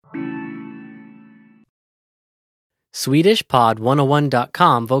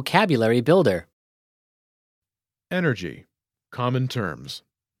SwedishPod101.com Vocabulary Builder. Energy. Common terms.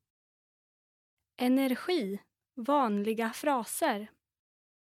 Energi. Vanliga fraser.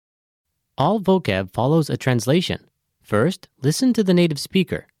 All vocab follows a translation. First, listen to the native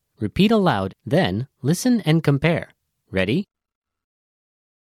speaker. Repeat aloud, then listen and compare. Ready?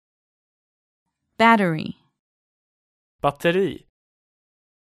 Battery. Batteri.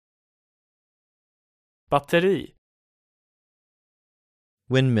 Batteri.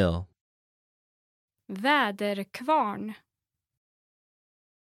 Windmill. Väderkvarn.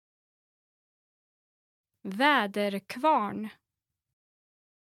 Väderkvarn.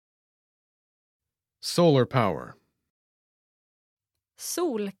 Solar power.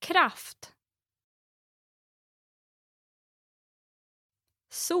 Solkraft.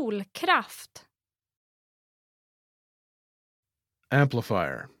 Solkraft.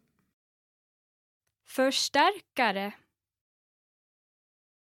 Amplifier. Förstärkare.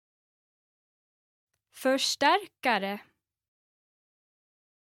 Förstärkare.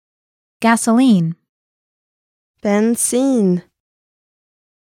 Gasoline. Bensin.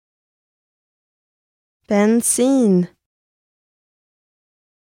 Bensin.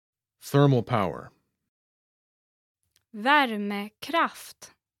 Thermal power.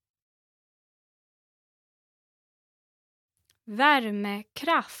 Värmekraft.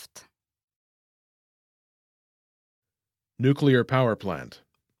 Värmekraft. Nuclear power plant.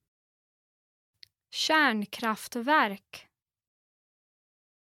 Kärnkraftverk.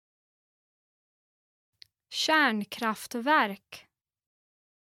 Kärnkraftverk.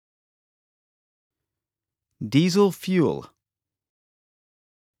 Diesel fuel.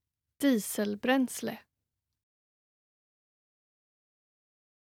 Dieselbränsle.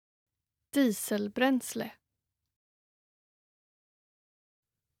 Dieselbränsle.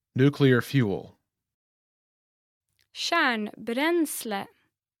 Nuclear fuel. Kärnbränsle.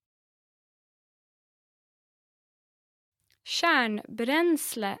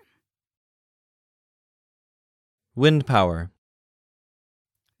 Kärnbränsle. Wind power.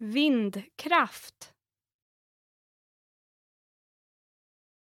 Vindkraft.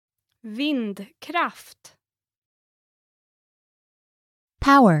 Vindkraft.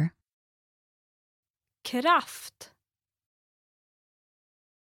 Power. Kraft.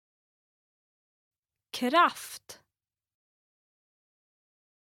 Kraft.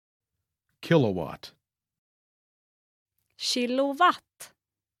 Kilowatt. Kilowatt.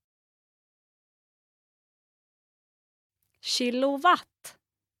 Kilowatt.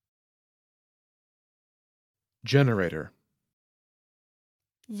 Generator.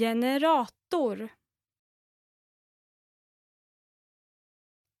 Generator.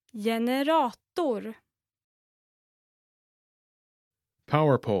 Generator.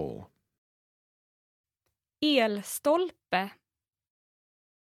 Power pole. Elstolpe.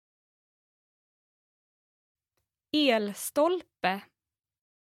 Elstolpe.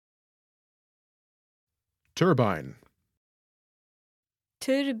 Turbine.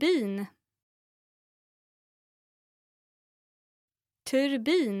 Turbin.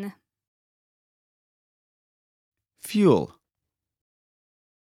 Turbin. Fuel.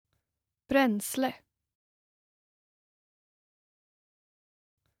 Bränsle.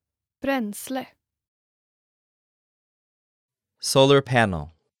 Bränsle. Solar panel.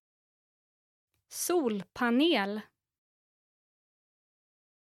 Solpanel.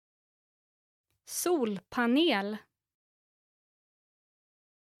 Solpanel.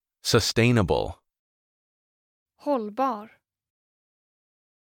 Sustainable. Hållbar.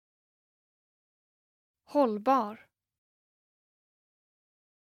 Hållbar.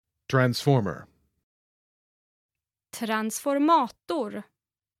 Transformer. Transformator.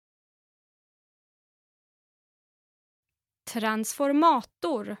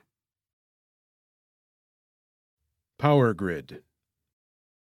 Transformator. Power grid.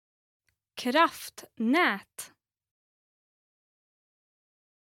 Kraftnät.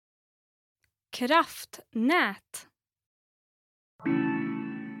 Kraftnät.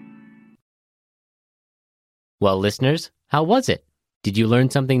 Well, listeners, how was it? Did you learn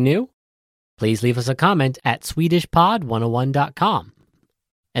something new? Please leave us a comment at SwedishPod101.com.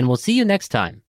 And we'll see you next time.